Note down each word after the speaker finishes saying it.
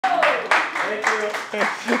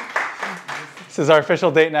This is our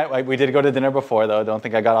official date night. We did go to dinner before, though. Don't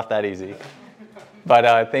think I got off that easy.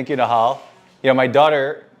 But thank you, Nahal. You know, my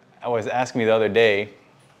daughter was asking me the other day,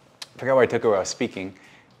 I forgot where I took her where I was speaking.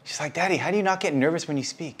 She's like, Daddy, how do you not get nervous when you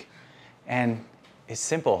speak? And it's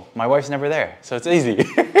simple. My wife's never there, so it's easy.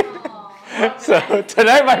 So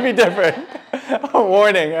tonight might be different. A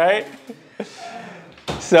warning, right?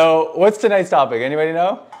 So what's tonight's topic? Anybody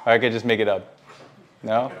know? Or I could just make it up.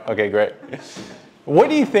 No? Okay, great. What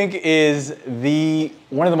do you think is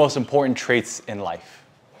one of the most important traits in life?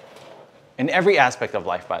 In every aspect of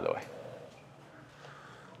life, by the way.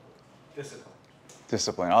 Discipline.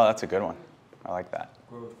 Discipline. Oh, that's a good one. I like that.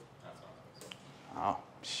 Growth. Oh,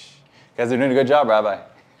 you guys are doing a good job, Rabbi. And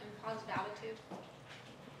positive attitude.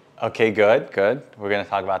 Okay, good, good. We're going to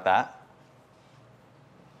talk about that.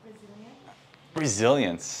 Resilience.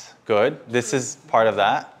 Resilience. Good. This is part of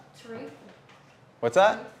that. Truth. What's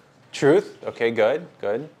that? Truth. Okay, good,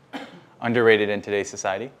 good. Underrated in today's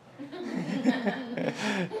society.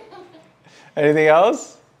 Anything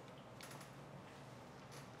else?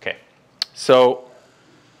 Okay. So,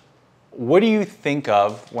 what do you think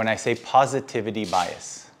of when I say positivity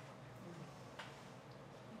bias?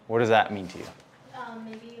 What does that mean to you?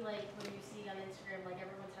 Maybe like when you see on Instagram, like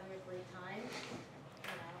everyone's having a great time.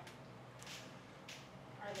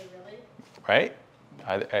 Are they really? Right?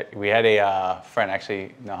 We had a friend,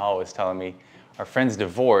 actually, Nahal was telling me, our friend's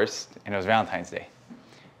divorced, and it was Valentine's Day.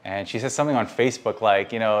 And she said something on Facebook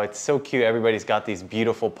like, you know, it's so cute, everybody's got these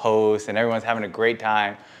beautiful posts, and everyone's having a great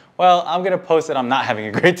time. Well, I'm going to post that I'm not having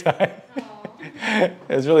a great time. It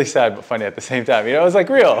was really sad, but funny at the same time. You know, it was like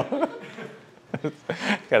real.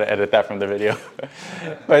 Got to edit that from the video.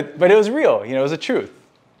 But it was real, you know, it was the truth.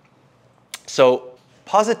 So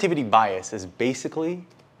positivity bias is basically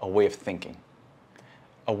a way of thinking.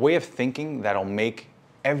 A way of thinking that'll make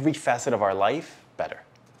every facet of our life better.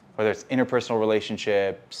 Whether it's interpersonal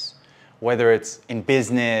relationships, whether it's in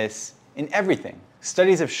business, in everything.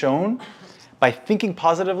 Studies have shown by thinking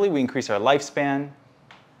positively, we increase our lifespan,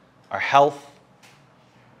 our health,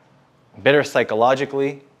 better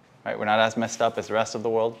psychologically, right? We're not as messed up as the rest of the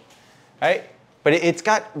world, right? But it's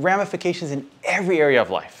got ramifications in every area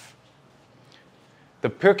of life.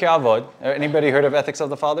 The Pirkei Avot, anybody heard of Ethics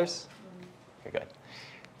of the Fathers? Okay, good.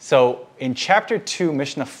 So in chapter 2,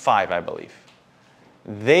 Mishnah 5, I believe,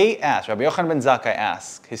 they asked, Rabbi Yochanan ben Zakkai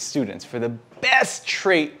asked his students for the best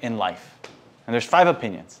trait in life. And there's 5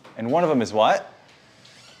 opinions. And one of them is what?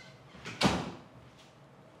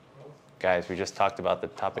 Guys, we just talked about the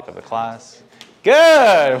topic of the class.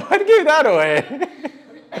 Good! What gave that away?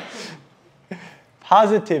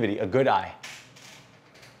 Positivity, a good eye.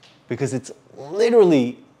 Because it's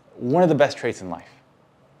literally one of the best traits in life.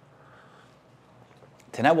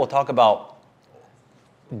 Tonight we'll talk about,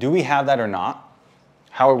 do we have that or not?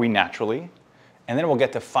 How are we naturally? And then we'll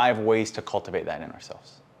get to 5 ways to cultivate that in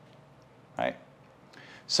ourselves. Right?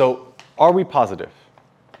 So, are we positive?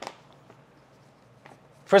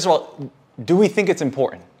 First of all, do we think it's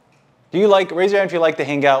important? Do you like, raise your hand if you like to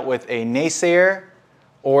hang out with a naysayer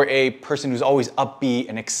or a person who's always upbeat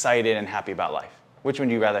and excited and happy about life? Which one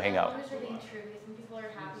do you rather hang out with? As long as you're being true, because when people are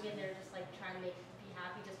happy and they're just like trying to make be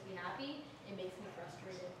happy just to be happy, it makes me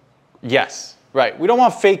frustrated. Yes, right. We don't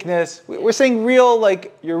want fakeness. We're saying real,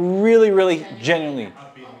 like you're really, really genuinely.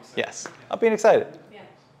 Yes, upbeat and excited. Yeah.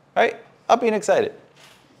 Right? Upbeat and excited.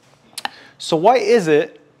 So why is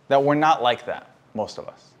it that we're not like that, most of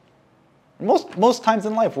us? Most times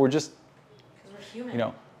in life, we're just, Because we're human. you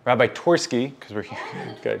know, Rabbi Torsky, because we're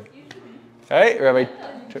good. Right? Rabbi,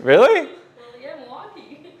 really? Well, yeah,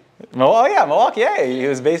 Milwaukee. Oh, yeah, Milwaukee. Hey, he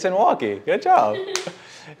was based in Milwaukee. Good job.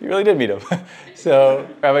 You really did meet him. So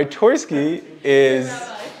Rabbi Torsky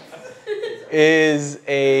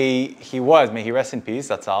may he rest in peace,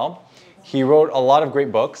 that's all. He wrote a lot of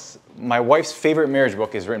great books. My wife's favorite marriage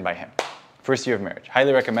book is written by him. First Year of Marriage.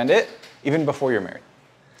 Highly recommend it, even before you're married.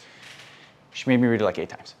 She made me read it like 8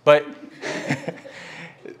 times. But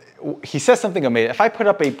he says something amazing. If I put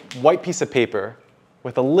up a white piece of paper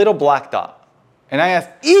with a little black dot, and I ask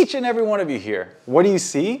each and every one of you here, what do you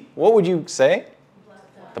see? What would you say? Black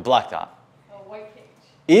dot. The black dot. A white page.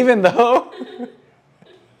 Even though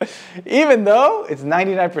it's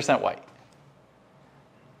 99% white.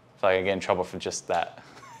 So I get in trouble for just that.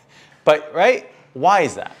 But, right? Why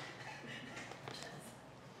is that?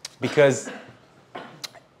 Because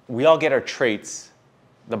we all get our traits.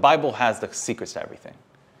 The Bible has the secrets to everything.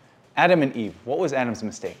 Adam and Eve, what was Adam's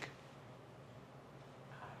mistake?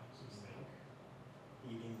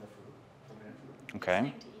 Eating the fruit, forbidden fruit.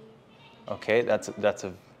 Okay. Okay,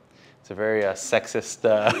 it's a very sexist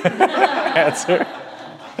answer.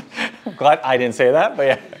 glad I didn't say that, but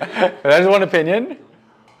yeah. That's one opinion.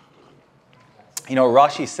 You know,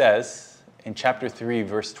 Rashi says in chapter 3,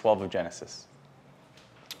 verse 12 of Genesis,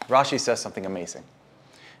 Rashi says something amazing.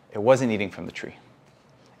 It wasn't eating from the tree.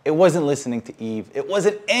 It wasn't listening to Eve. It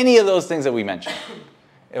wasn't any of those things that we mentioned.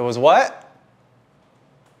 It was what?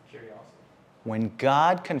 Curiosity. When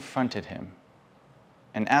God confronted him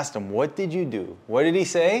and asked him, what did you do? What did he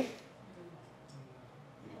say?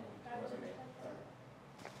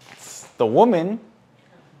 It's the woman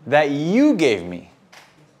that you gave me.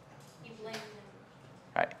 He blamed him.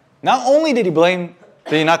 Right. Not only did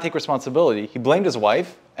he not take responsibility, he blamed his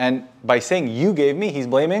wife, and by saying you gave me, he's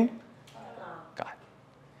blaming God.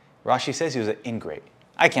 Rashi says he was an ingrate.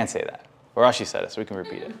 I can't say that. But Rashi said it, so we can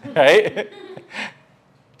repeat it. Right?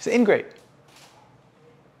 He's an ingrate.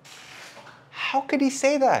 How could he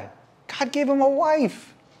say that? God gave him a wife.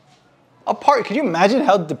 Could you imagine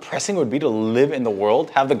how depressing it would be to live in the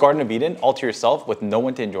world, have the Garden of Eden all to yourself with no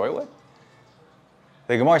one to enjoy it with?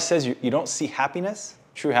 The Gemara says you don't see happiness,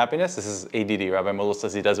 true happiness. This is ADD. Rabbi Mullah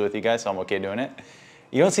says he does it with you guys, so I'm okay doing it.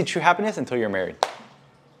 You don't see true happiness until you're married.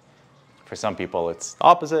 For some people, it's the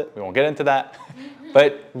opposite. We won't get into that.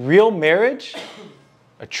 But real marriage,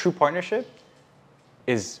 a true partnership,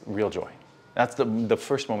 is real joy. That's the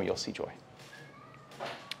first moment you'll see joy.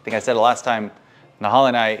 I think I said it last time, Nahal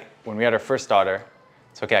and I, when we had our first daughter,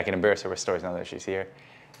 it's okay, I can embarrass her with stories now that she's here.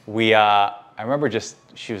 I remember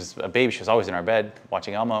she was a baby, she was always in our bed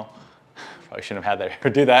watching Elmo. Probably shouldn't have had her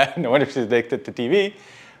do that. No wonder she's addicted to TV.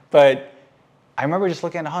 But I remember just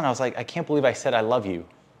looking at Nahal and I was like, I can't believe I said I love you,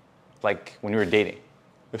 like when we were dating.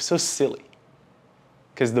 It was so silly.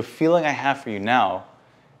 Because the feeling I have for you now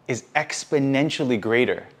is exponentially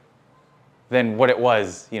greater than what it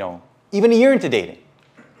was, even a year into dating,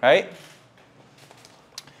 right?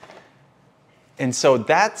 And so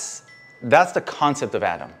that's the concept of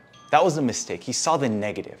Adam. That was a mistake. He saw the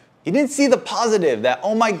negative. He didn't see the positive, that,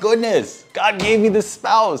 oh my goodness, God gave me this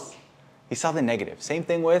spouse. He saw the negative. Same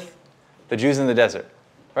thing with the Jews in the desert,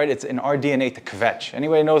 right? It's in our DNA to kvetch.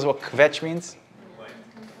 Anybody knows what kvetch means?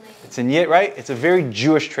 It's in Yid, right? It's a very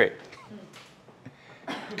Jewish trait.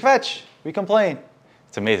 Kvetch, we complain.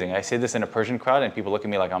 It's amazing. I say this in a Persian crowd and people look at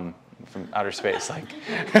me like I'm from outer space. Like,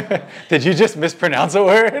 did you just mispronounce a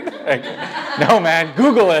word? Like, no, man,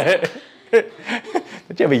 Google it. Did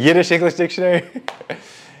you have a Yiddish English dictionary?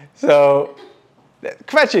 So,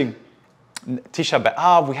 kvetching. Tisha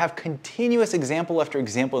B'Av, we have continuous example after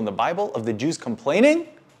example in the Bible of the Jews complaining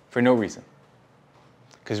for no reason.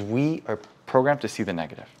 Because we are programmed to see the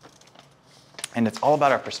negative. And it's all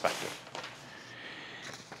about our perspective.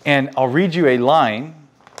 And I'll read you a line,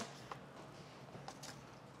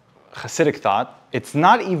 Hasidic thought. It's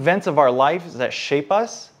not events of our lives that shape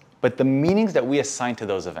us, but the meanings that we assign to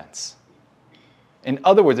those events. In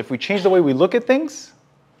other words, if we change the way we look at things,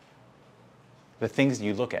 the things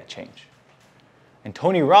you look at change. And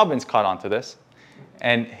Tony Robbins caught on to this.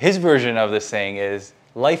 And his version of this saying is,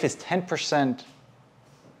 life is 10%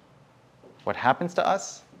 what happens to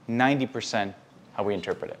us, 90% how we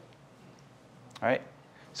interpret it. All right?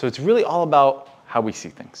 So it's really all about how we see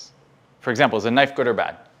things. For example, is a knife good or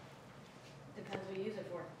bad? Depends what you use it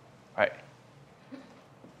for. Right.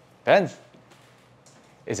 Depends.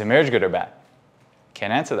 Is a marriage good or bad?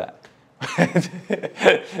 Can't answer that.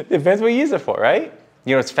 Depends what you use it for, right?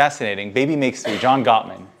 You know, it's fascinating. Baby makes three. John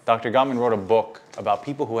Gottman. Dr. Gottman wrote a book about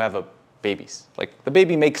people who have babies. Like, the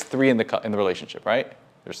baby makes three in the relationship, right?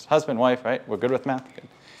 There's husband, wife, right? We're good with math? Good.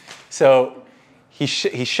 So he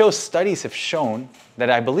shows studies have shown that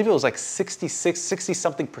I believe it was like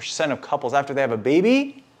 60-something% of couples after they have a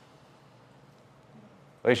baby,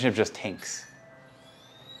 relationship just tanks.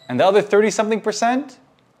 And the other 30-something%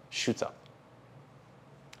 shoots up.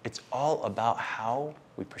 It's all about how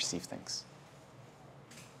we perceive things.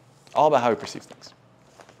 All about how we perceive things.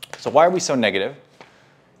 So why are we so negative?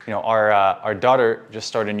 You know, our daughter just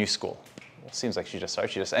started a new school. Well, it seems like she just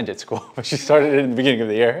started. She just ended school, but she started it in the beginning of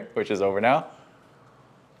the year, which is over now.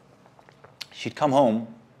 She'd come home,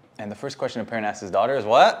 and the first question a parent asks his daughter is,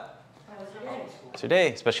 what? How's your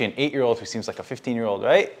day? Especially an 8-year-old who seems like a 15-year-old,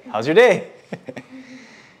 right? How's your day?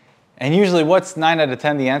 And usually what's 9 out of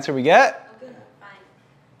 10 the answer we get?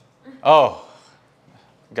 Fine. Oh,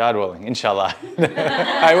 God willing, inshallah.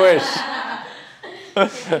 I wish.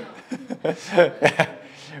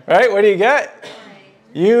 Right? What do you get?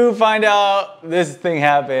 You find out this thing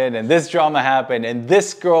happened, and this drama happened, and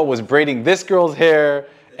this girl was braiding this girl's hair,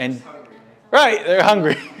 and right, they're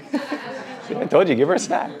hungry. I told you, give her a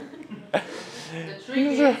snack. The trick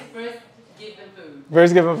is first give them food.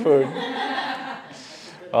 First give them food.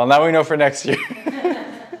 Well, now we know for next year.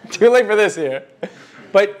 Too late for this year.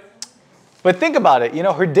 But But think about it, you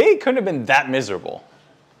know, her day couldn't have been that miserable.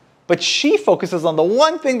 But she focuses on the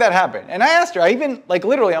one thing that happened. And I asked her, I even, like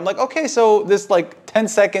literally, I'm like, okay, so this like 10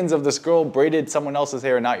 seconds of this girl braided someone else's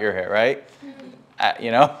hair, not your hair, right?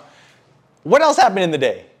 You know? What else happened in the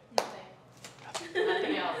day?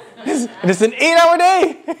 Nothing else. And it's an 8-hour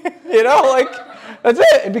day. You know, like, that's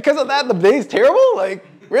it. And because of that, the day's terrible? Like,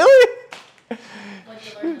 really? Like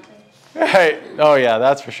you learn nothing. Right. Oh, yeah,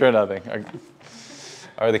 that's for sure nothing.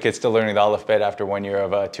 Are the kids still learning the alphabet after 1 year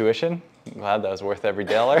of tuition? I'm glad that was worth every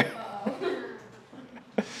dollar.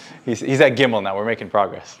 He's at Gimel now. We're making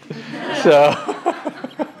progress. So,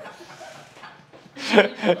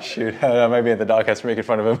 shoot, I might be in the doghouse for making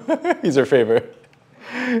fun of him. He's our favorite.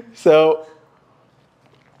 So,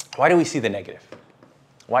 why do we see the negative?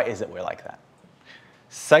 Why is it we're like that?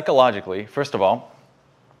 Psychologically, first of all,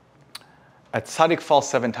 a tzaddik falls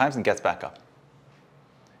 7 times and gets back up.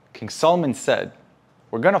 King Solomon said,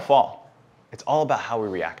 we're going to fall. It's all about how we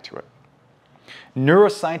react to it.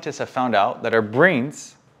 Neuroscientists have found out that our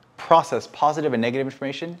brains process positive and negative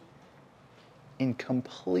information in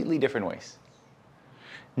completely different ways.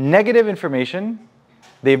 Negative information,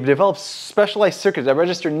 they've developed specialized circuits that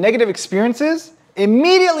register negative experiences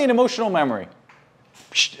immediately in emotional memory.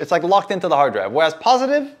 It's like locked into the hard drive. Whereas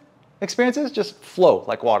positive experiences just flow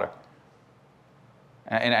like water.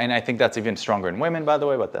 And I think that's even stronger in women, by the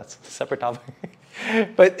way, but that's a separate topic.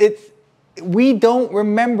 But we don't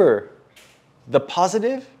remember the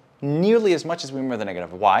positive nearly as much as we remember the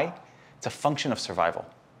negative. Why? It's a function of survival.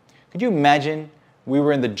 Could you imagine we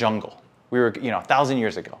were in the jungle? We were, 1,000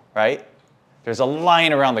 years ago, right? There's a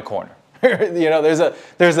lion around the corner.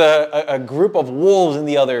 There's a group of wolves in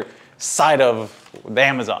the other side of the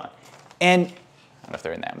Amazon. And I don't know if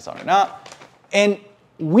they're in the Amazon or not. And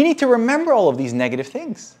we need to remember all of these negative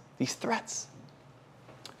things, these threats.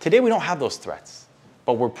 Today we don't have those threats,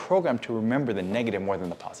 but we're programmed to remember the negative more than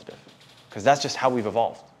the positive, because that's just how we've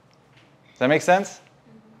evolved. Does that make sense?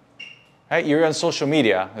 Right? You're on social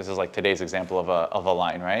media. This is like today's example of a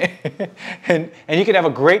line, right? and you can have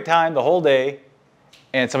a great time the whole day.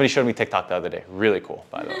 And somebody showed me TikTok the other day. Really cool,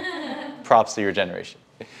 by the way. Props to your generation.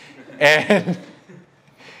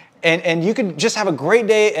 And you can just have a great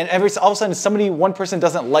day, and all of a sudden one person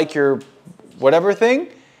doesn't like your whatever thing,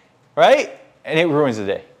 right? And it ruins the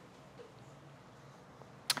day.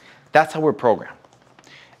 That's how we're programmed.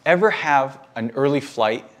 Ever have an early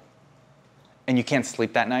flight and you can't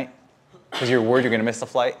sleep that night because you're worried you're going to miss the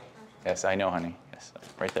flight? Yes, I know, honey. Yes,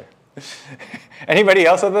 right there. Anybody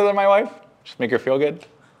else other than my wife? Just make her feel good?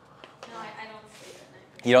 No, I don't sleep at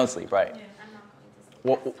night. You don't sleep, right? Yeah, I'm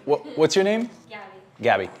not going to sleep. What's your name? Gabby.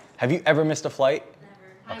 Gabby. Have you ever missed a flight?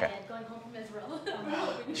 Never. Okay. I did, going home from Israel.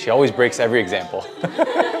 She always breaks every example.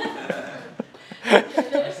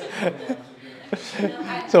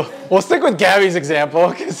 So we'll stick with Gabby's example.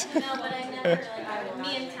 No, but I never,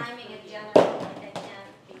 me and timing in general, I can't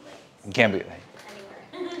be late. You can't be late.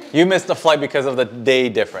 Anywhere. You missed the flight because of the day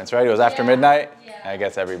difference, right? It was after midnight? Yeah. I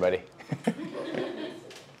guess everybody. I just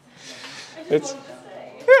wanted to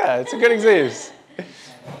say. Yeah, it's a good excuse.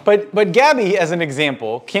 But Gabby, as an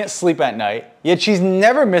example, can't sleep at night, yet she's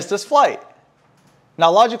never missed this flight.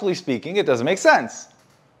 Now, logically speaking, it doesn't make sense.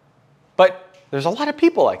 But there's a lot of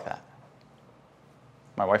people like that.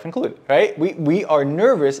 My wife included, right? We are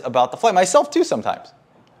nervous about the flight. Myself too sometimes.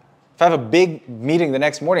 If I have a big meeting the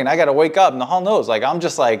next morning and I got to wake up and the hall knows, I'm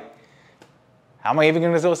just like, how am I even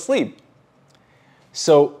going to go to sleep?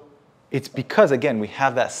 So it's because, again, we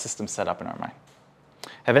have that system set up in our mind.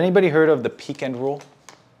 Have anybody heard of the peak end rule?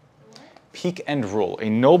 Peak end rule. A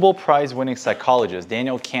Nobel Prize winning psychologist,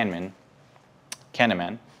 Daniel Kahneman,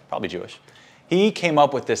 probably Jewish, he came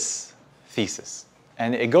up with this thesis.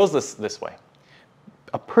 And it goes this way.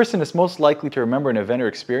 A person is most likely to remember an event or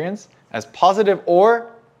experience as positive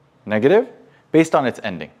or negative based on its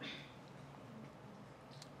ending.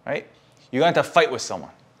 Right? You got into a fight with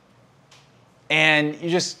someone. And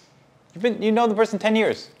you know the person 10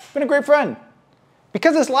 years. You've been a great friend.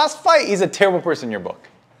 Because this last fight, he's a terrible person in your book.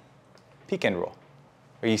 Peak end rule.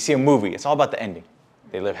 Or you see a movie, it's all about the ending.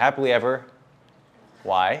 They live happily ever.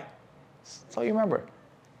 Why? That's all you remember.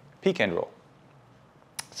 Peak end rule.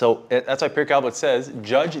 So that's why Pirkei Avot says,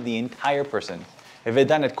 judge the entire person.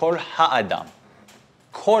 Evedan et kol ha'adam.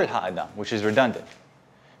 Kol ha'adam, which is redundant.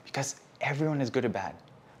 Because everyone is good or bad.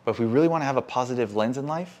 But if we really want to have a positive lens in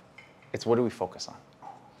life, it's what do we focus on?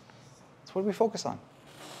 It's what do we focus on?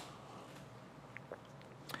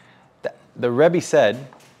 The Rebbe said,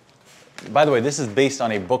 by the way, this is based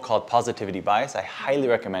on a book called Positivity Bias. I highly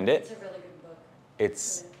recommend it. It's a really good book.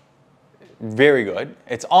 It's very good.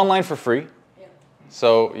 It's online for free. Yeah.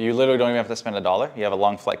 So you literally don't even have to spend $1. You have a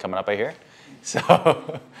long flight coming up, I hear. So I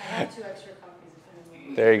have 2 extra copies if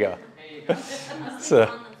anyone. there you go. There you go. So, On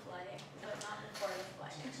the flight, but not before the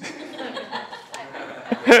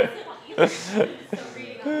flight. So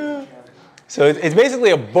reading on the so it's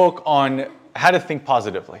basically a book on how to think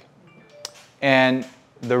positively. And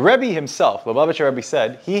the Rebbe himself, Lubavitcher Rebbe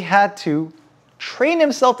said, he had to train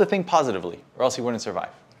himself to think positively, or else he wouldn't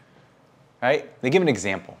survive. Right? They give an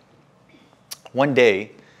example. One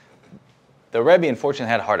day, the Rebbe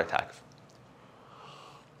unfortunately had a heart attack.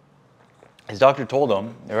 His doctor told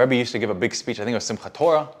him, the Rebbe used to give a big speech, I think it was Simchat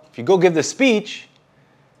Torah. If you go give this speech,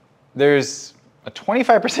 there's a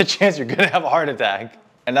 25% chance you're going to have a heart attack,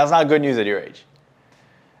 and that's not good news at your age.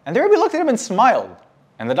 And the Rebbe looked at him and smiled.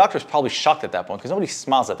 And the doctor was probably shocked at that point, because nobody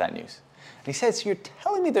smiles at that news. And he said, so you're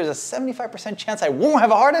telling me there's a 75% chance I won't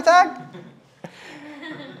have a heart attack?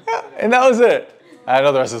 Yeah, and that was it. I don't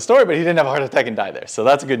know the rest of the story, but he didn't have a heart attack and die there. So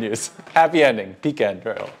that's good news. Happy ending, peak end,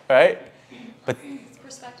 right? But It's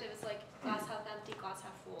perspective. It's like glass half empty, glass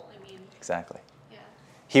half full. I mean, exactly. yeah.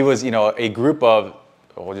 He was, a group of,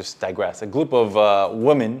 we'll just digress, a group of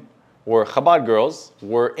women, were Chabad girls,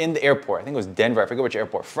 were in the airport. I think it was Denver, I forget which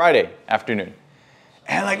airport, Friday afternoon.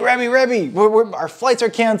 And like, Rebbe, our flights are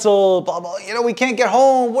canceled, blah, blah, we can't get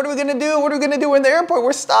home. What are we going to do? What are we going to do? We're in the airport.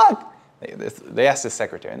 We're stuck. They asked the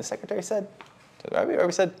secretary, and the secretary said to the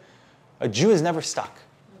Rebbe said, a Jew is never stuck.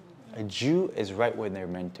 A Jew is right where they're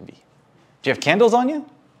meant to be. Do you have candles on you?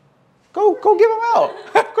 Go give them out.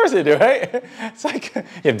 Of course you do, right? It's like,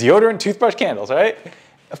 you have deodorant, toothbrush, candles, right?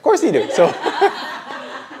 Of course you do. So,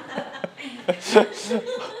 Should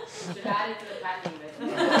add it to the packing list.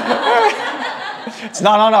 it's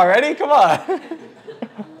not on already? Come on.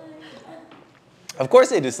 Of course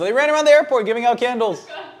they do. So they ran around the airport giving out candles.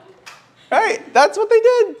 Right? That's what they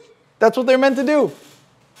did. That's what they're meant to do.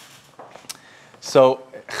 So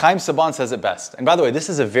Chaim Saban says it best. And by the way, this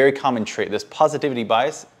is a very common trait, this positivity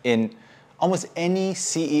bias in almost any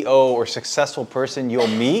CEO or successful person you'll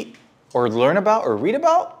meet or learn about or read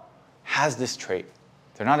about has this trait.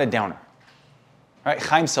 They're not a downer. Right?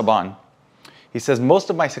 Chaim Saban, he says, most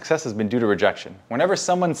of my success has been due to rejection. Whenever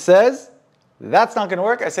someone says, that's not going to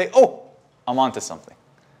work, I say, oh, I'm onto something.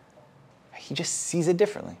 He just sees it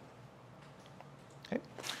differently. Okay.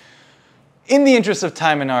 In the interest of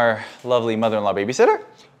time and our lovely mother-in-law babysitter,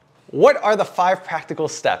 what are the 5 practical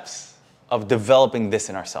steps of developing this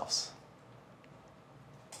in ourselves?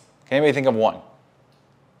 Can anybody think of one?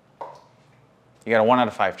 You got a 1 out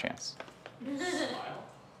of 5 chance.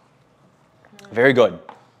 Very good.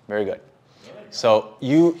 Very good. So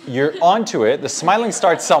you're onto it. The smiling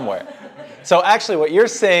starts somewhere. So actually what you're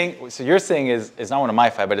saying is not one of my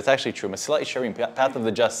 5, but it's actually true. Mesilat Yesharim, Path of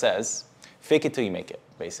the Just says, fake it till you make it,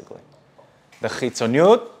 basically. The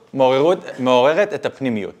chitzoniut me'oreret et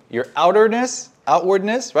hapnimiyut. Your outwardness,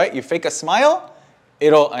 right? You fake a smile, I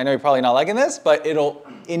know you're probably not liking this, but it'll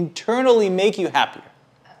internally make you happier.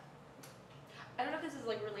 I don't know if this is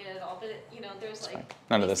like related at all, but there's like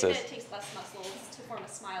None of this they say is. that it takes less muscles to form a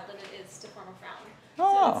smile than it is to form a frown.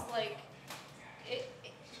 Oh. So it's like,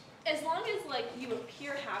 as long as like you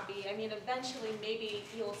appear happy, I mean, eventually maybe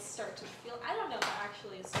you'll start to feel. I don't know if that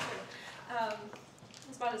actually is true. I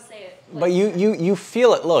was about to say it. But you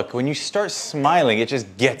feel it. Look, when you start smiling, it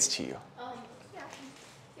just gets to you.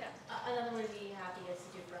 Yeah. Another way to be happy is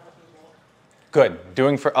to do for other people. Good.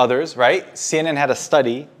 Doing for others, right? CNN had a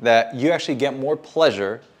study that you actually get more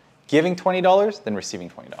pleasure giving $20 than receiving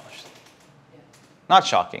 $20. Not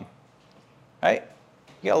shocking, right?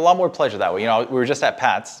 You get a lot more pleasure that way. We were just at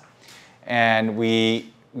Pat's, and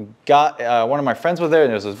we got, one of my friends was there,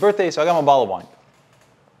 and it was his birthday, so I got him a bottle of wine.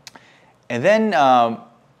 And then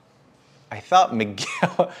I thought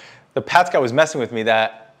Miguel, the Pat's guy was messing with me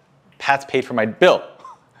that Pat's paid for my bill.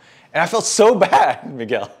 And I felt so bad,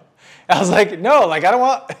 Miguel. I was like, no, I don't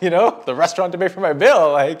want, the restaurant to pay for my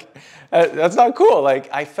bill. That's not cool.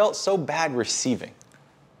 I felt so bad receiving.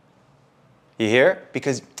 You hear?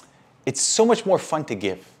 Because it's so much more fun to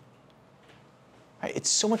give. Right? It's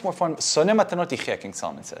so much more fun. Soneh matanot yichya, King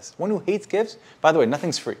Solomon says. One who hates gifts, by the way,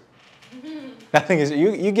 nothing's free. Nothing is,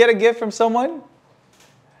 you get a gift from someone,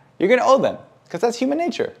 you're going to owe them, because that's human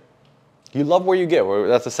nature. You love where you give.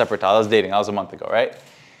 That's a separate topic. I was dating. That was a month ago, right?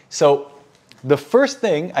 So the first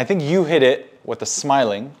thing, I think you hit it with the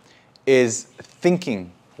smiling, is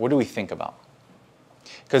thinking. What do we think about?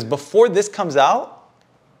 Because before this comes out,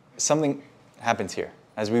 something happens here.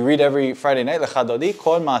 As we read every Friday night, Lecha Dodi,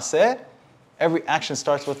 Kol Maaseh, every action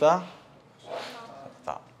starts with a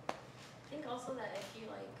thought. I think also that if you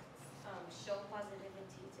show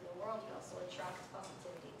positivity to the world, you also attract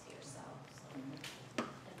positivity to yourself. So,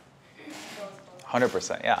 it goes both ways.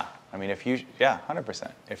 100%, yeah. I mean, if you, yeah,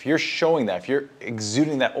 100%. If you're showing that, if you're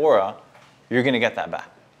exuding that aura, you're going to get that back,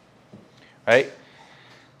 right?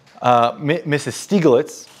 Mrs.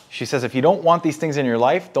 Stieglitz, she says, if you don't want these things in your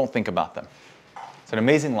life, don't think about them. It's an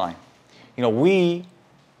amazing line. You know, we,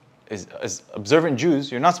 as observant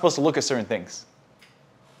Jews, you're not supposed to look at certain things,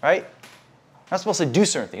 right? You're not supposed to do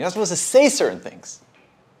certain things. You're not supposed to say certain things,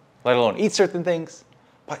 let alone eat certain things,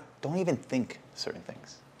 but don't even think certain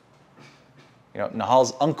things. You know,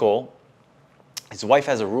 Nahal's uncle, his wife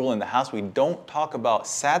has a rule in the house, we don't talk about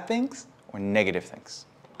sad things or negative things.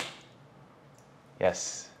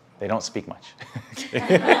 Yes, they don't speak much.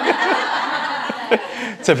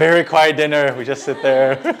 It's a very quiet dinner. We just sit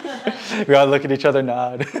there. We all look at each other,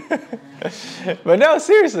 nod. But no,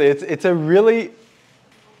 seriously, it's a really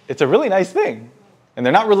nice thing. And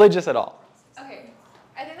they're not religious at all. Okay,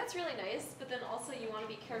 I think that's really nice, but then also you want to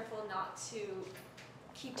be careful not to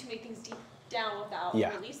keep too many things deep down without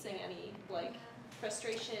releasing any like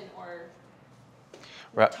frustration or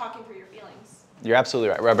talking through your feelings. You're absolutely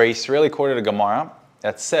right. Rabbi Yisraeli quoted a Gemara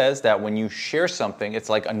that says that when you share something, it's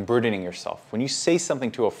like unburdening yourself. When you say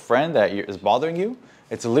something to a friend that is bothering you,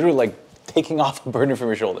 it's literally like taking off a burden from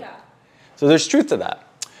your shoulder. Yeah. So there's truth to that.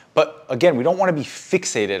 But again, we don't want to be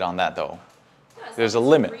fixated on that though. No, there's a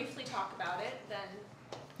limit. Briefly talk about it, then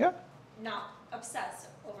not obsess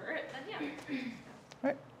over it, then yeah.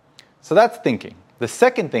 Right. So that's thinking. The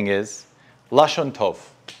second thing is lashon tov,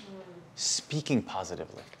 speaking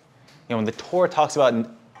positively. You know, when the Torah talks about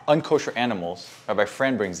unkosher animals, Rabbi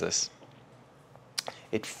Fran brings this.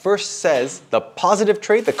 It first says the positive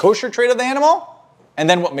trait, the kosher trait of the animal, and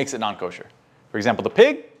then what makes it non-kosher. For example, the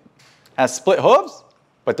pig has split hooves,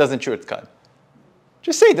 but doesn't chew its cud.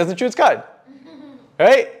 Just say it doesn't chew its cud.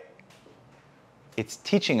 Right? It's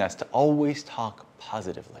teaching us to always talk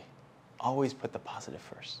positively. Always put the positive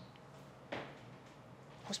first.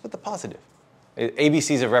 Always put the positive.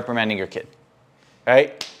 ABCs of reprimanding your kid.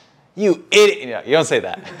 Right? You idiot. Yeah, you don't say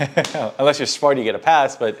that. Unless you're smart, you get a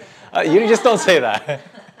pass, but you just don't say that.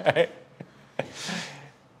 Right?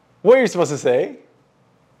 What are you supposed to say?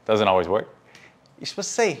 Doesn't always work. You're supposed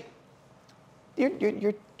to say,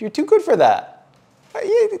 you're too good for that.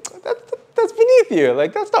 That's beneath you.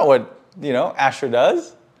 Like, that's not what, Asher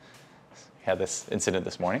does. We had this incident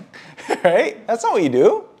this morning. Right? That's not what you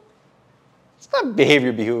do. It's not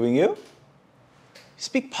behavior behooving you.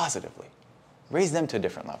 Speak positively. Raise them to a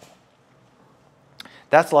different level.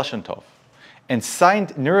 That's lashon tov. And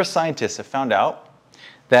neuroscientists have found out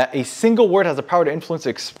that a single word has the power to influence the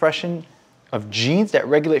expression of genes that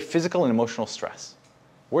regulate physical and emotional stress.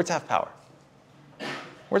 Words have power.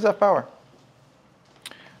 Words have power.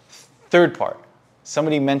 Third part.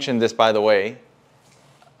 Somebody mentioned this, by the way,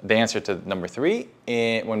 the answer to number 3,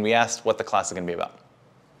 when we asked what the class is going to be about.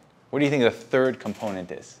 What do you think the third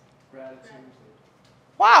component is? Gratitude.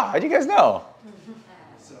 Wow, how'd you guys know?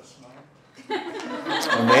 So smart.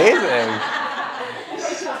 Amazing.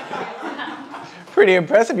 Pretty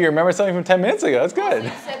impressive. You remember something from 10 minutes ago. That's good. You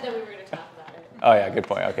said that we were going to talk about it. Oh, yeah, good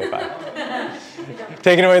point. Okay, fine.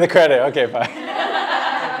 Taking away the credit. Okay, fine.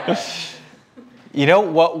 You know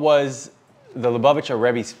what was the Lubavitcher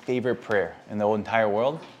Rebbe's favorite prayer in the whole entire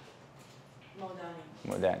world?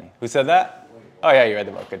 Modani. Who said that? Oh, yeah, you read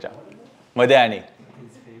the book. Good job. Modani.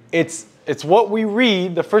 It's what we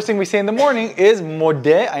read. The first thing we say in the morning is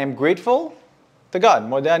Modeh, I am grateful to God.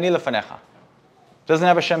 Modeh lefanecha. Doesn't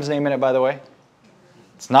have Hashem's name in it, by the way.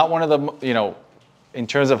 It's not one of the, in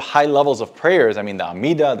terms of high levels of prayers. I mean, the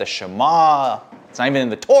Amidah, the Shema. It's not even in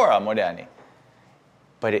the Torah, Modeh.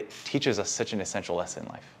 But it teaches us such an essential lesson in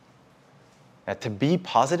life. That to be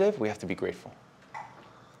positive, we have to be grateful.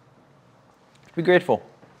 Be grateful.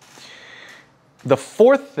 The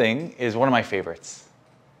fourth thing is one of my favorites.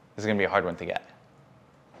 This is going to be a hard one to get.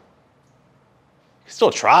 You can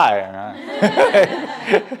still try.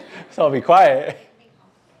 So I'll be quiet.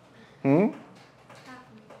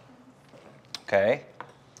 Okay.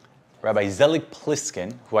 Rabbi Zelig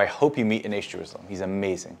Pliskin, who I hope you meet in East Jerusalem. He's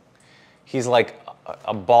amazing. He's like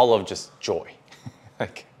a ball of just joy.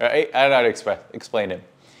 Right? I don't know how to explain him.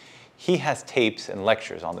 He has tapes and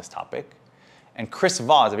lectures on this topic. And Chris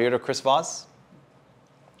Voss, have you heard of Chris Voss?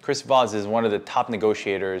 Chris Voss is one of the top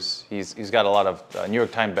negotiators. He's got a lot of New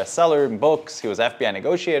York Times bestseller and books. He was an FBI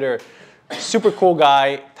negotiator. Super cool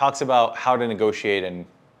guy. Talks about how to negotiate and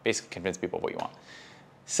basically convince people of what you want.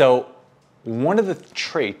 So one of the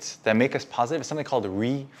traits that make us positive is something called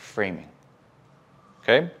reframing.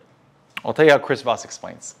 Okay? I'll tell you how Chris Voss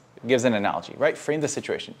explains. He gives an analogy, right? Frame the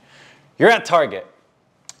situation. You're at Target.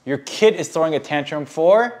 Your kid is throwing a tantrum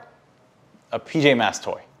for a PJ Masks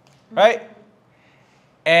toy, right?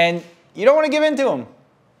 And you don't want to give in to him.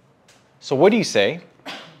 So what do you say?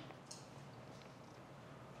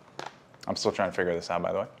 I'm still trying to figure this out,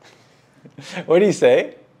 by the way. What do you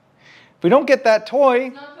say? If we don't get that toy,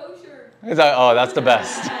 Not kosher. it's like, oh, that's the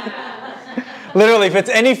best. Literally, if it's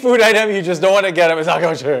any food item you just don't want to get them, it's not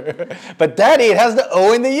kosher. But Daddy, it has the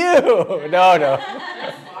O and the U. No.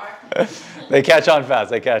 They catch on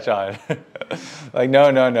fast. They catch on. Like, no.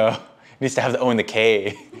 It needs to have the O and the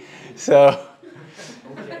K. So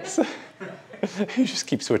you just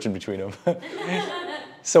keep switching between them.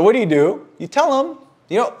 So what do? You tell them,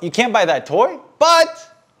 you can't buy that toy,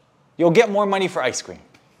 but you'll get more money for ice cream.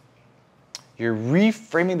 You're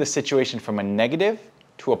reframing the situation from a negative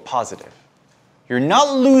to a positive. You're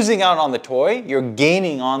not losing out on the toy, you're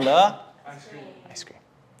gaining on the ice cream.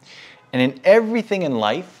 And in everything in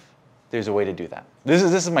life, there's a way to do that. This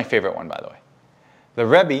is my favorite one, by the way. The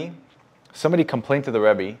Rebbe, somebody complained to the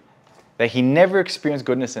Rebbe that he never experienced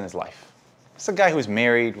goodness in his life. It's a guy who's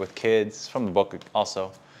married with kids, from the book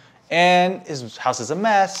also. And his house is a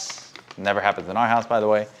mess. Never happens in our house, by the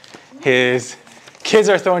way. His kids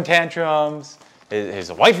are throwing tantrums.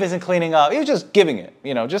 His wife isn't cleaning up. He was just giving it,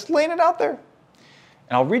 just laying it out there.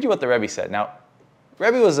 And I'll read you what the Rebbe said. Now,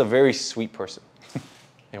 Rebbe was a very sweet person.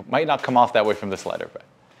 It might not come off that way from this letter, but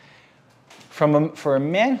for a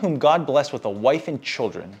man whom God blessed with a wife and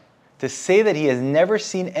children, to say that he has never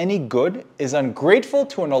seen any good is ungrateful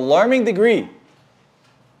to an alarming degree.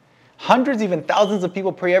 Hundreds, even thousands of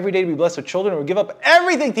people pray every day to be blessed with children and would give up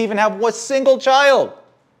everything to even have one single child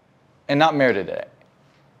and not merited it.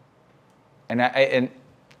 And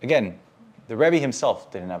again, the Rebbe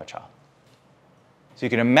himself didn't have a child. So you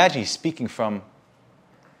can imagine he's speaking from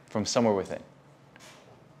somewhere within.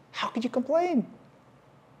 How could you complain?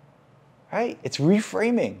 Right? It's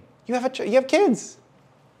reframing. You have kids.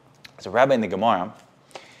 As a rabbi in the Gemara,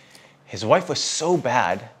 his wife was so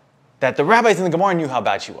bad that the rabbis in the Gemara knew how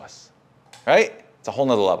bad she was. Right? It's a whole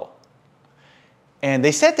nother level. And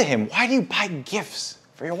they said to him, why do you buy gifts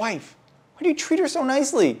for your wife? Why do you treat her so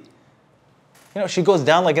nicely? She goes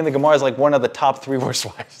down like in the Gemara as like one of the top 3 worst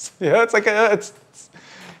wives. It's like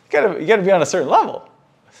you gotta be on a certain level.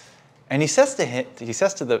 And he says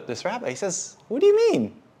to this rabbi, he says, what do you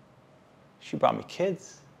mean? She brought me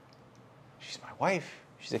kids. She's my wife.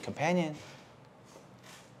 She's a companion.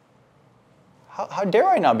 How dare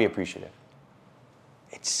I not be appreciative?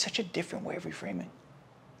 It's such a different way of reframing.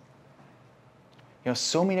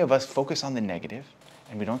 So many of us focus on the negative,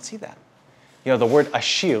 and we don't see that. The word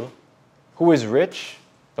ashir, who is rich?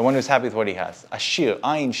 The one who's happy with what he has. Ashir,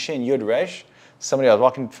 ayin, shin, yud, resh. Somebody, I was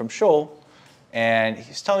walking from shul, and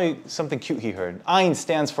he's telling me something cute he heard. Ayin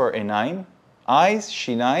stands for enaim, eyes,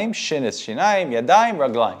 shinaim, shin is shinaim, yadayim,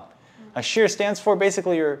 raglaim. Ashir stands for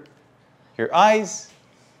basically your eyes,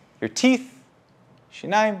 your teeth,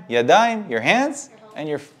 shinaim, yadayim, your hands, and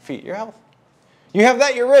your feet, your health. You have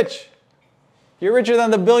that, you're rich. You're richer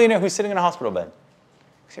than the billionaire who's sitting in a hospital bed.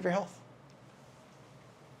 Except your health.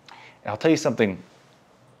 And I'll tell you something.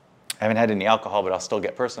 I haven't had any alcohol, but I'll still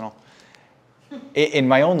get personal. In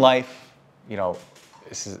my own life,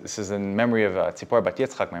 this is in memory of Tzipor Bat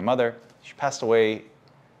Yitzchak, my mother. She passed away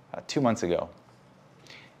 2 months ago.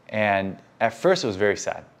 And at first it was very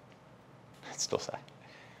sad. It's still sad.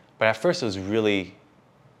 But at first it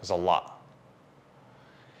was a lot.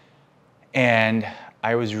 And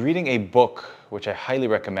I was reading a book, which I highly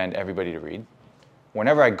recommend everybody to read.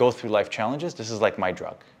 Whenever I go through life challenges, this is like my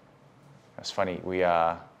drug. It's funny,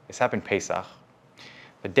 this happened Pesach.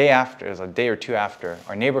 The day after, it was a day or two after,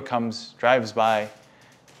 our neighbor comes, drives by,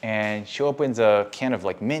 and she opens a can of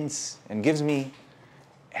like mints and gives me,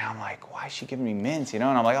 and I'm like, why is she giving me mints, And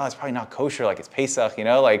I'm like, oh, it's probably not kosher, like it's Pesach,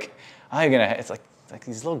 like, it's like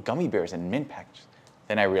these little gummy bears in mint packages.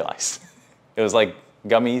 Then I realized, it was like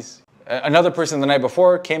gummies. Another person the night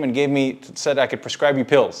before came and said I could prescribe you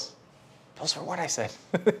pills. Pills for what, I said?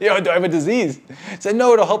 Do I have a disease? I said,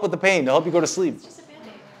 no, it'll help with the pain, it'll help you go to sleep. It's just a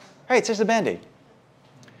Band-Aid. Right, it's just a Band-Aid.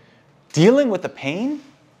 Dealing with the pain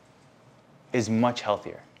is much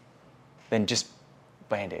healthier than just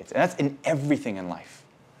Band-Aids. And that's in everything in life.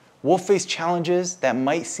 We'll face challenges that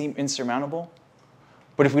might seem insurmountable,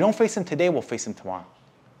 but if we don't face them today, we'll face them tomorrow,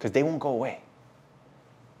 because they won't go away.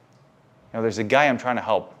 There's a guy I'm trying to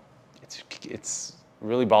help. It's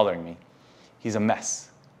really bothering me. He's a mess.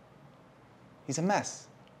 He's a mess.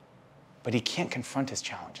 But he can't confront his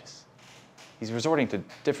challenges. He's resorting to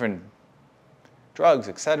different drugs,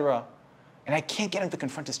 etc. And I can't get him to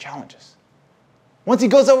confront his challenges. Once he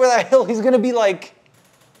goes over that hill, he's going to be like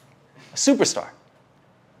a superstar.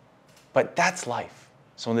 But that's life.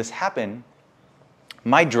 So when this happened,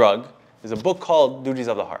 my drug is a book called Duties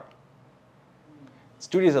of the Heart. It's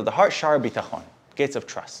Duties of the Heart, Shara Bitachon, Gates of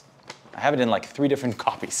Trust. I have it in like 3 different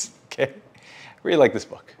copies, okay? I really like this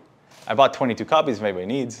book. I bought 22 copies if anybody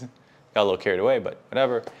needs. Got a little carried away, but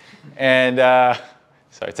whatever. And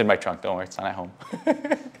sorry, it's in my trunk. Don't worry, it's not at home.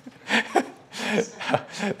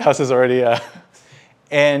 The house is already...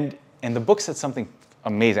 And the book said something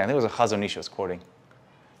amazing. I think it was a Chazon Ish was quoting.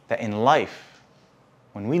 That in life,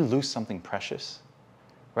 when we lose something precious,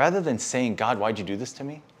 rather than saying, God, why'd you do this to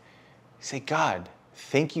me? Say, God,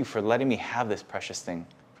 thank you for letting me have this precious thing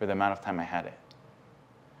for the amount of time I had it.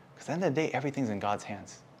 Because at the end of the day, everything's in God's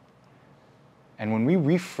hands. And when we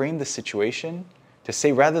reframe the situation to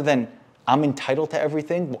say, rather than, I'm entitled to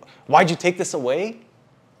everything, why'd you take this away?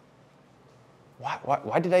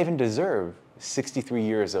 Why did I even deserve 63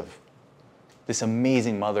 years of this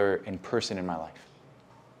amazing mother and person in my life?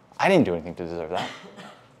 I didn't do anything to deserve that.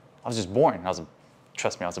 I was just born.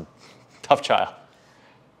 Trust me, I was a tough child,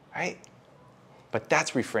 right? But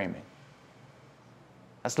that's reframing.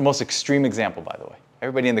 That's the most extreme example, by the way.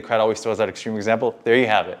 Everybody in the crowd always throws out extreme example. There you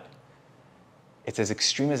have it. It's as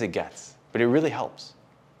extreme as it gets, but it really helps.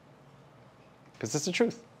 Because it's the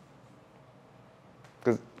truth.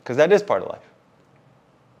 Because that is part of life.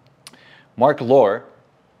 Mark Lohr,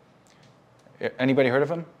 anybody heard of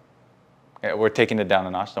him? Yeah, we're taking it down a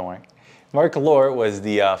notch, don't worry. Mark Lohr was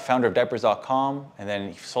the founder of Diapers.com, and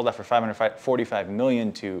then he sold that for $545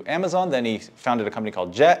 million to Amazon. Then he founded a company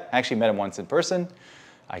called Jet. I actually met him once in person.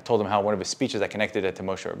 I told him how one of his speeches I connected it to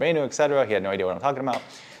Moshe Rabbeinu, etc. He had no idea what I'm talking about.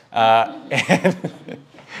 And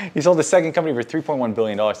he sold the second company for $3.1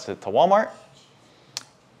 billion to Walmart.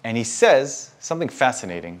 And he says something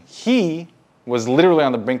fascinating. He was literally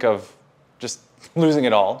on the brink of just losing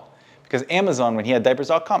it all. Because Amazon, when he had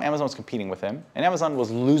Diapers.com, Amazon was competing with him. And Amazon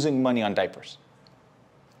was losing money on diapers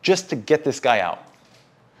just to get this guy out.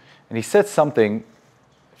 And he said something,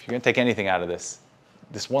 if you're going to take anything out of this,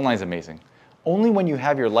 this one line is amazing. Only when you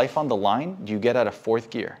have your life on the line do you get out of 4th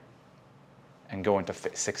gear and go into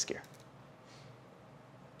 6th gear.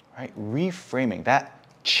 Right? Reframing that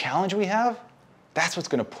challenge we have, that's what's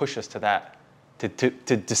going to push us to that,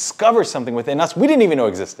 to discover something within us we didn't even know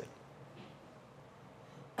existed.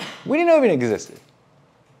 We didn't know it even existed.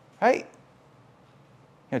 Right?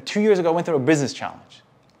 2 years ago, I went through a business challenge.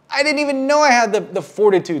 I didn't even know I had the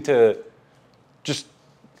fortitude to just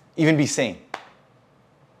even be sane.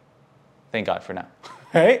 Thank God for now.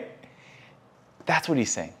 Right? That's what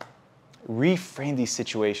he's saying. Reframe these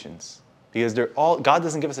situations. Because God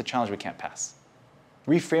doesn't give us a challenge we can't pass.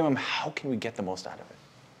 Reframe them. How can we get the most out of it?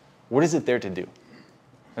 What is it there to do?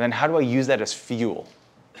 And then how do I use that as fuel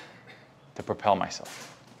to propel myself?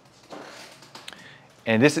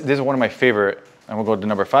 And this is one of my favorite, and we'll go to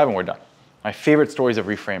number 5 and we're done. My favorite stories of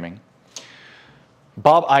reframing.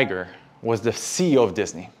 Bob Iger was the CEO of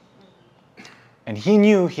Disney. And he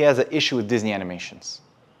knew he has an issue with Disney animations.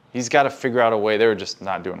 He's got to figure out a way. They were just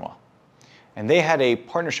not doing well. And they had a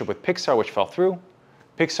partnership with Pixar, which fell through.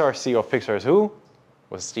 Pixar, CEO of Pixar is who?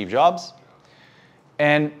 Was Steve Jobs.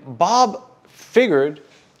 And Bob figured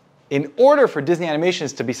in order for Disney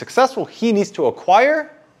animations to be successful, he needs to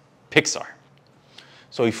acquire Pixar.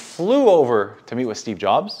 So he flew over to meet with Steve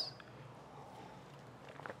Jobs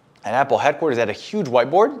at Apple headquarters at a huge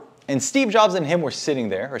whiteboard. And Steve Jobs and him were sitting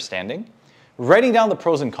there, or standing, writing down the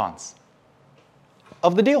pros and cons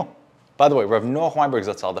of the deal. By the way, Rav Noach Weinberg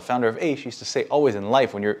Zatzal, the founder of Aish, used to say always in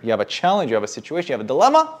life, when you have a challenge, you have a situation, you have a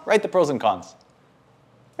dilemma, write the pros and cons.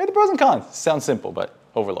 Write the pros and cons. Sounds simple, but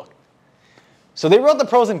overlooked. So they wrote the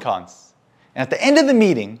pros and cons. And at the end of the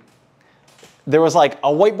meeting, there was like a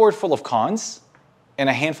whiteboard full of cons and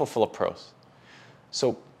a handful full of pros.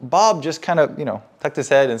 So Bob just kind of, tucked his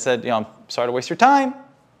head and said, I'm sorry to waste your time.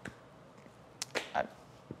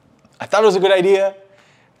 I thought it was a good idea.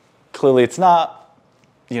 Clearly it's not.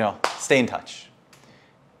 Stay in touch.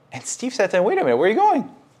 And Steve said to him, wait a minute, where are you going?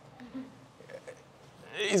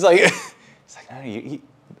 He's like, no,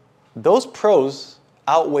 those pros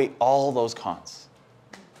outweigh all those cons.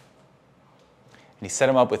 And he set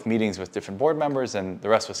him up with meetings with different board members, and the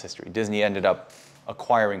rest was history. Disney ended up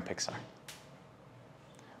acquiring Pixar.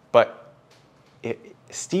 But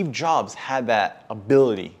Steve Jobs had that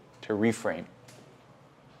ability to reframe,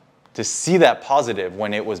 to see that positive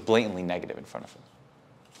when it was blatantly negative in front of him.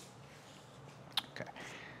 Okay.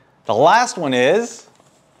 The last one is,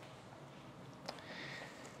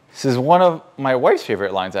 this is one of my wife's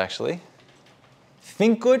favorite lines, actually.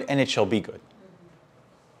 Think good and it shall be good.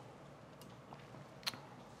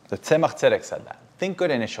 The Tzemach Tzedek said that. Think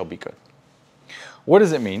good and it shall be good. What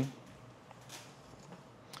does it mean?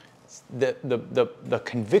 The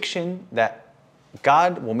conviction that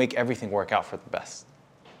God will make everything work out for the best.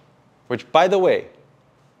 Which, by the way,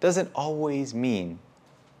 doesn't always mean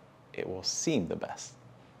it will seem the best.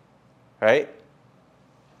 Right?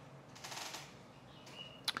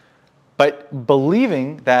 But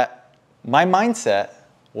believing that my mindset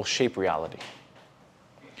will shape reality.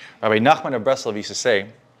 Rabbi Nachman of Breslov used to say,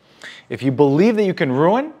 if you believe that you can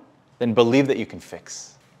ruin, then believe that you can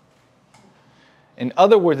fix. In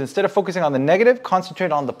other words, instead of focusing on the negative,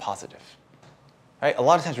 concentrate on the positive. Right? A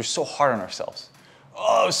lot of times we're so hard on ourselves.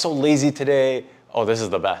 Oh, I was so lazy today. Oh, this is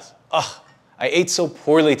the best. Oh, I ate so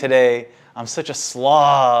poorly today. I'm such a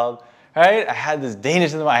slob. Right? I had this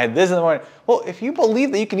Danish in the morning. I had this in the morning. Well, if you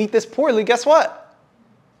believe that you can eat this poorly, guess what?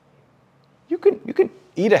 You can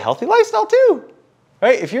eat a healthy lifestyle too.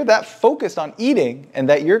 Right? If you're that focused on eating and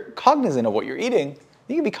that you're cognizant of what you're eating,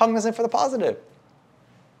 you can be cognizant for the positive.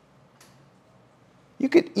 You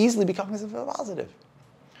could easily be cognizant for the positive.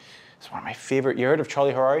 It's one of my favorite. You heard of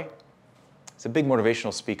Charlie Harari? He's a big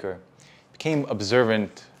motivational speaker. Became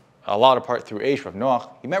observant a lot apart through age. Rav Noach.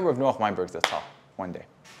 He met Rav Noach Weinberg that's all one day.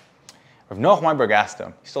 Rav Noach Weinberg asked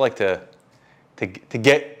him. He used to like to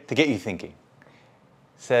get you thinking.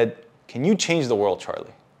 Said, "Can you change the world,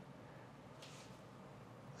 Charlie?"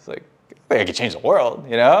 It's like, I think I can change the world,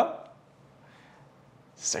 you know?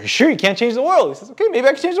 So, are you sure you can't change the world? He says, okay, maybe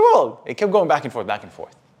I can change the world. It kept going back and forth, back and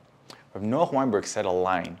forth. Rav Noach Weinberg said a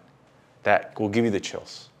line that will give you the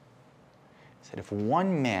chills. He said, if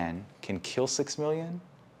one man can kill 6 million,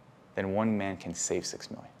 then one man can save 6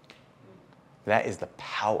 million. That is the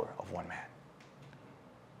power of one man.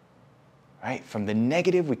 Right? From the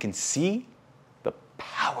negative, we can see the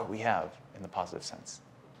power we have in the positive sense.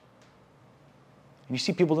 And you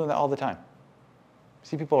see people doing that all the time. You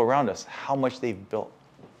see people around us, how much they've built,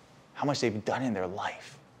 how much they've done in their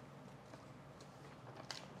life.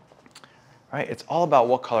 Right? It's all about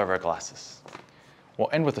what color of our glasses. We'll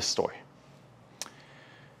end with a story.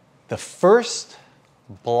 The first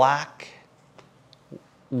black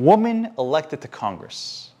woman elected to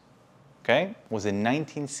Congress, okay, was in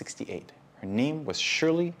 1968. Her name was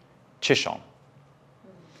Shirley Chisholm.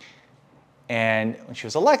 And when she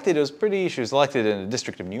was elected, she was elected in the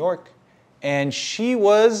District of New York. And she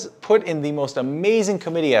was put in the most amazing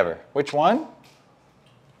committee ever. Which one?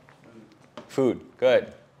 Food. Good.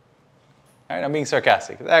 All right, I'm being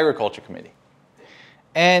sarcastic. The Agriculture Committee.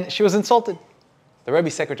 And she was insulted. The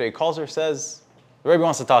Rebbe secretary calls her, says, the Rebbe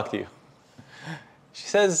wants to talk to you. She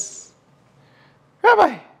says,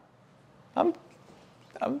 Rabbi, I'm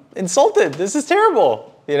insulted. This is terrible.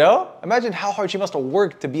 You know? Imagine how hard she must have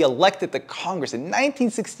worked to be elected to Congress in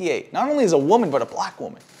 1968. Not only as a woman, but a black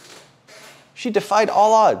woman. She defied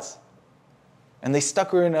all odds. And they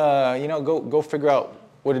stuck her in go figure out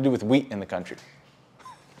what to do with wheat in the country.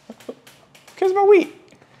 Who cares about wheat?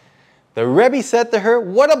 The Rebbe said to her,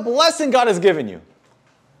 what a blessing God has given you.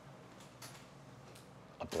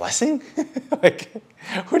 A blessing? Like,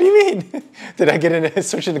 what do you mean? Did I get in a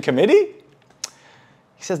search in the committee?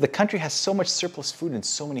 He says the country has so much surplus food and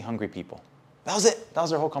so many hungry people. That was it. That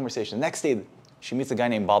was their whole conversation. The next day, she meets a guy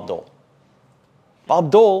named Bob Dole.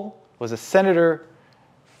 Bob Dole was a senator,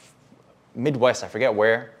 Midwest, I forget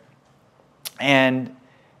where, and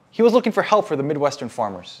he was looking for help for the Midwestern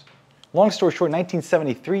farmers. Long story short,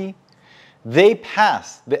 1973, they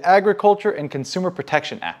passed the Agriculture and Consumer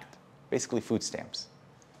Protection Act, basically food stamps.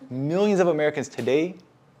 Millions of Americans today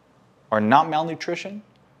are not malnutrition.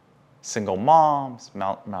 Single moms,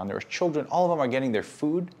 malnourished children, all of them are getting their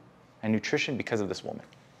food and nutrition because of this woman.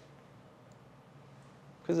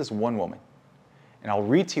 Because of this one woman. And I'll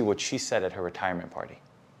read to you what she said at her retirement party.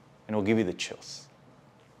 And it'll give you the chills.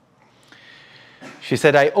 She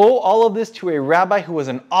said, I owe all of this to a rabbi who was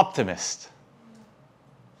an optimist,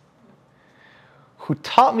 who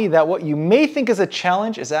taught me that what you may think is a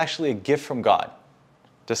challenge is actually a gift from God.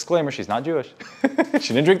 Disclaimer, she's not Jewish.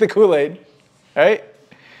 She didn't drink the Kool-Aid, right?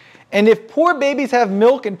 And if poor babies have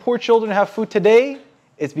milk and poor children have food today,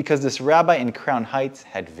 it's because this rabbi in Crown Heights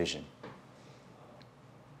had vision.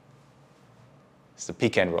 It's the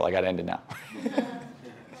pecan rule. I got to end it now.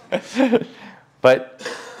 But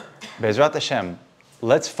Bezrat Hashem,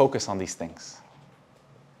 let's focus on these things.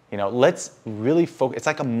 You know, let's really focus. It's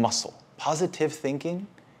like a muscle. Positive thinking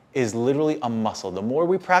is literally a muscle. The more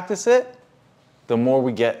we practice it, the more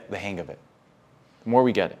we get the hang of it. The more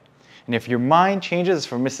we get it. And if your mind changes,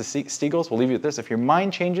 from Mrs. Stiegels, we'll leave you with this. If your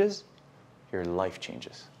mind changes, your life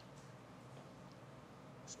changes.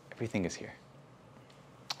 Everything is here.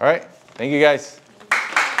 All right. Thank you, guys.